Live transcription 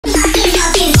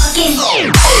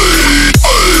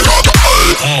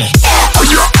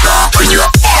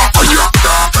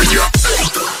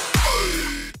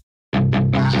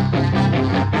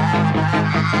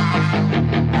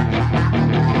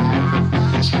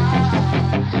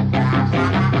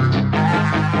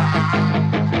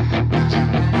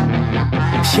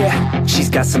She's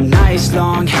got some nice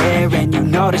long hair, and you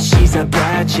know that she's a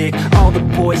bad chick. All the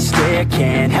boys stare,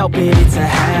 can't help it, it's a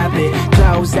habit.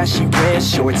 Clothes that she wears,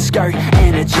 short skirt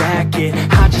and a jacket.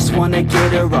 I just wanna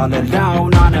get her all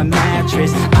alone on a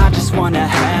mattress. I just wanna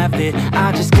have it,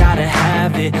 I just gotta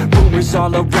have it. Rumors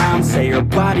all around say her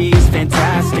body is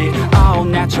fantastic. All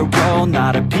natural,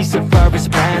 not a piece of fur is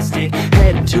plastic.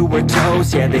 Head to her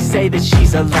toes, yeah, they say that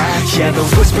she's a latch. Yeah, the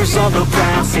whispers all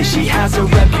around say she has a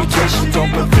reputation.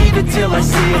 Don't believe it till I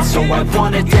see it, so I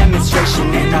want a demonstration.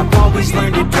 And I've always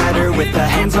learned it better with a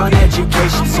hands-on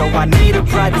education. So I need a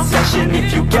private session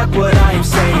if you get what I am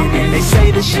saying. And they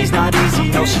say that she's not easy,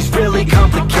 no, she's really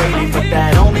complicated. But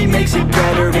that only makes it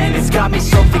better, and it's got me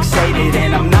so fixated.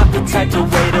 And I'm not the type to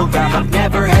wait around, I've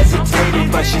never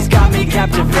hesitated. But she's got me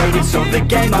captivated, so the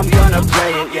game, I'm gonna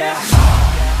play it, yeah.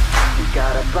 She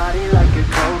got a body like a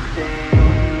coke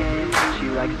thing. She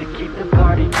likes to keep the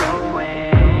party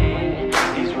going.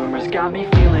 These rumors got me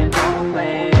feeling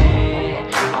lonely.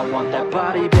 I want that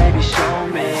body, baby, show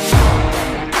me.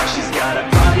 She's got a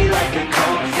body like a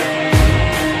coke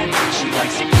thing. She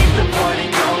likes to keep the party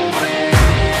going.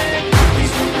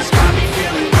 These rumors got me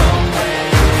feeling lonely.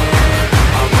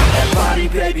 I want that body,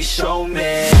 baby, show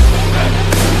me.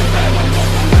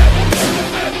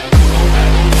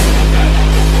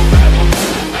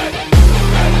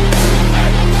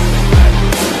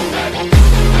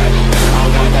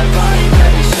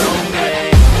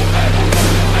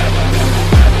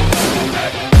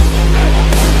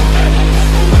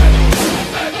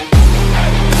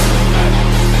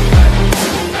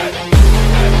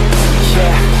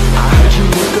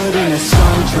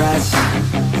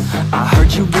 I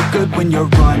heard you look good when you're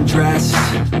undressed.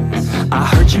 I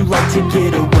heard you like to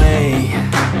get away.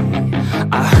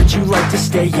 I heard you like to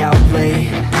stay out late.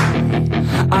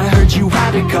 I heard you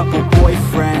had a couple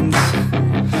boyfriends.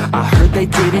 I heard they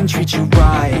didn't treat you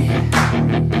right.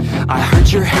 I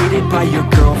heard you're hated by your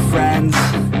girlfriends,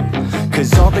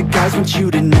 'cause all the guys want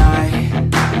you tonight.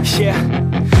 Yeah,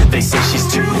 they say she's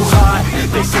too hot,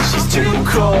 they say she's too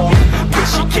cold. Where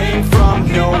she came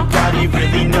from, nobody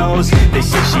really knows. They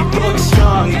say she looks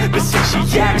young, but say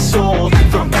she acts old.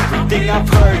 From everything I've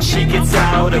heard, she gets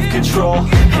out of control.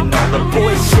 And all the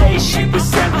boys say she was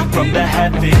sent from the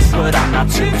heavens, but I'm not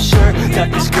too sure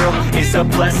that this girl is a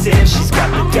blessing. She's got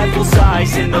the devil's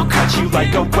eyes, and they'll cut you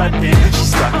like a weapon. She's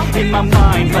stuck in my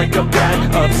mind like a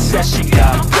bad obsession.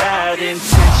 Got bad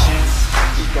intentions.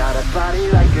 She's got a body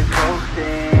like a coke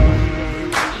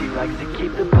thing. She likes to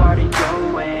keep the party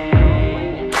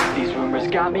going. These rumors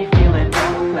got me feeling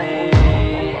lonely.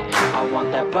 I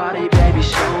want that body, baby,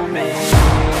 show me.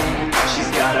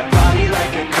 She's got a body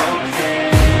like a coke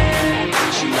thing.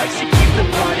 She likes to keep the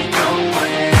party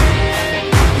going.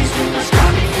 These rumors got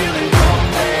me feeling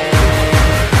lonely.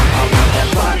 I want that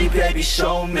body, baby,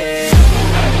 show me.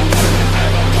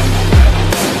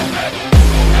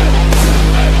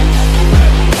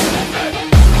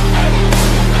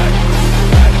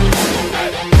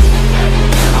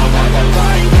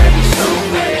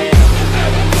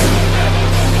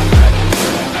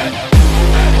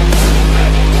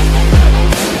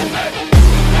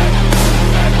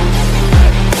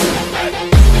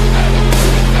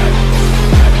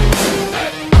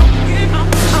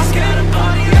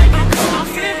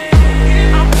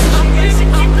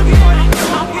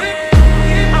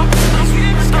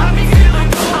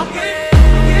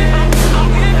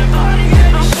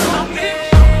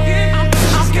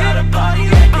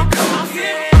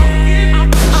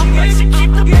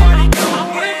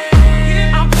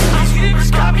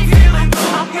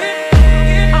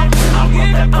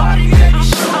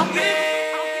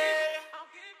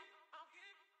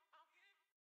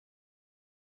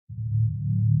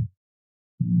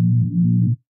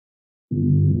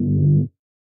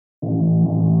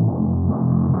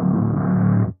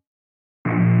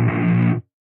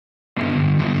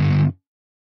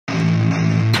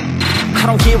 I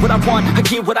don't get what I want, I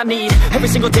get what I need. Every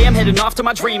single day I'm heading off to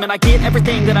my dream, and I get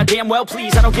everything that I damn well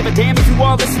please. I don't give a damn if you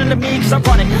all listening to me, 'cause I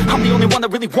run it. I'm the only one that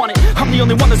really want it. I'm the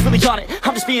only one that's really on it.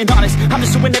 I'm just being honest, I'm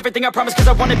just doing everything I promise, 'cause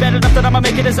I want it bad enough that I'ma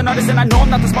make it as an artist. And I know I'm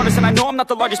not the smartest, and I know I'm not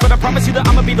the largest, but I promise you that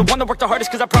I'ma be the one that worked the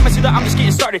hardest. 'Cause I promise you that I'm just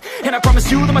getting started, and I promise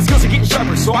you that my skills are getting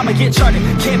sharper. So I'ma get charted,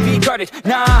 can't be guarded.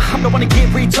 Nah, I'm the one to get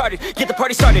retarded. Get the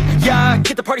party started, yeah,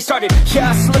 get the party started.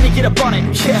 Yeah, so let me get up on it,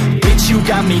 yeah. Bitch, you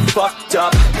got me fucked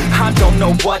up, I don't don't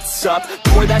know what's up.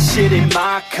 Pour that shit in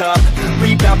my cup,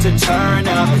 we bout to turn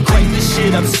up. Crank this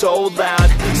shit up so loud,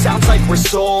 sounds like we're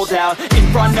sold out. In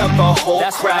front of a whole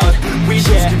crowd, we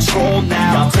lose control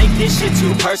now. I'll take this shit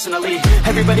too personally.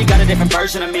 Everybody got a different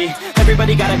version of me.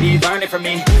 Everybody gotta be learning from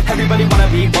me. Everybody wanna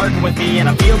be working with me. And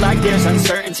I feel like there's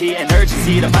uncertainty and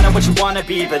urgency to find out what you wanna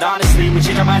be. But honestly, we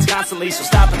change our minds constantly, so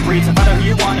stop and breathe to find out who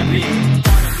you wanna be.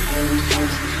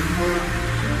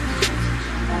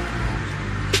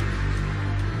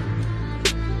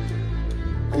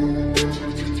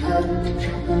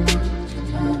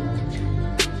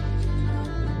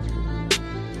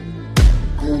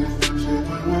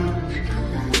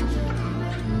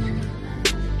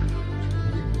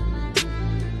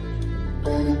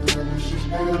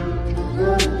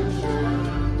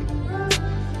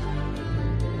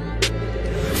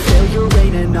 Failure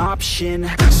ain't an option,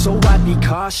 so I'd be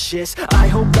cautious. I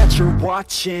hope that you're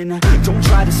watching. Don't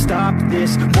try to stop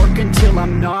this, work until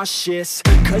I'm nauseous.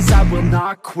 Cause I will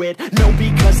not quit, no,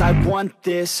 because I want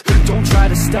this. Don't try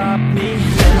to stop me,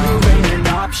 failure ain't an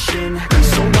option,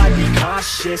 so I'd be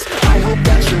cautious. I hope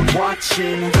that you're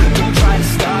watching. Don't try to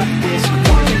stop this,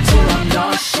 work until I'm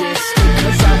nauseous.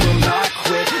 Cause I will not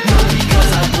quit, no,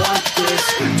 because I want this.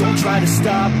 Don't try to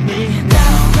stop me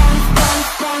now.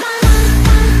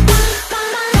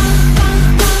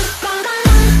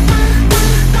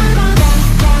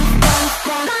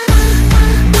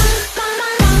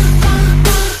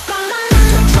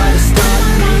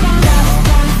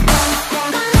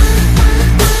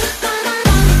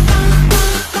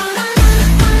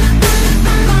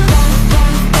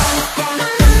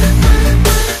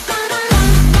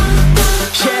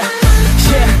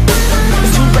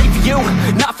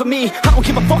 I don't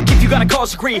give a fuck if you got a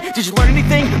college degree. Did you learn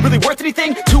anything? Really worth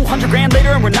anything? 200 grand later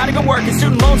and we're not even working.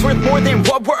 Student loans worth more than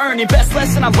what we're earning. Best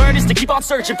lesson I learned is to keep on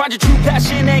searching. Find your true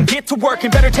passion and get to work.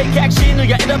 And better take action or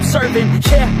you end up serving.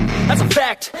 Yeah, that's a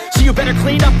fact. So you better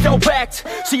clean up your act.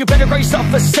 So you better grow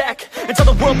yourself a sack and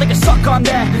tell the world they can suck on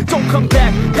that. Don't come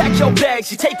back, pack your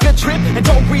bags. You take a trip and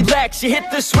don't relax. You hit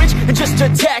the switch and just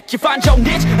attack. You find your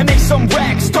niche and make some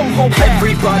racks. Don't hold back.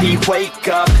 Everybody wake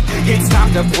up, it's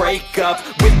time to break up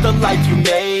with the life you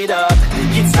made up.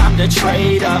 It's time to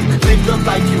trade up, live the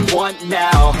life you want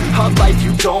now, a life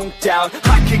you don't doubt.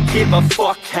 I could give a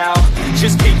fuck how,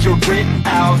 just get your grit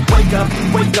out. Wake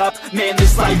up, man,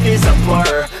 this life is a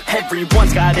blur.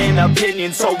 Everyone's got an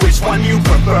opinion, so which one you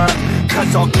prefer?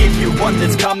 Cause I'll give you one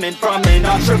that's coming from an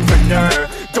entrepreneur.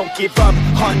 Don't give up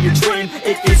on your dream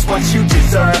if it's what you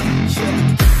deserve.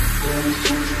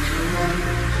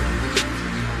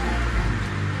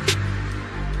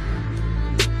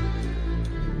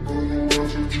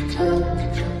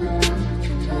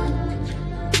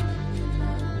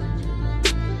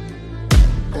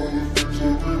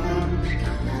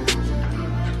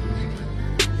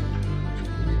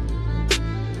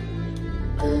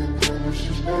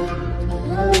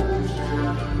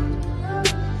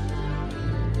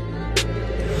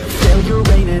 Failure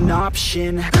ain't an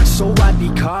option, so I'd be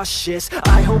cautious.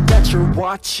 I hope that you're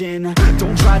watching.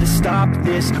 Don't try to stop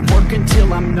this, work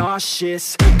until I'm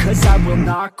nauseous. Cause I will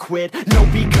not quit, no,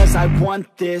 because I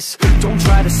want this. Don't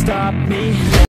try to stop me.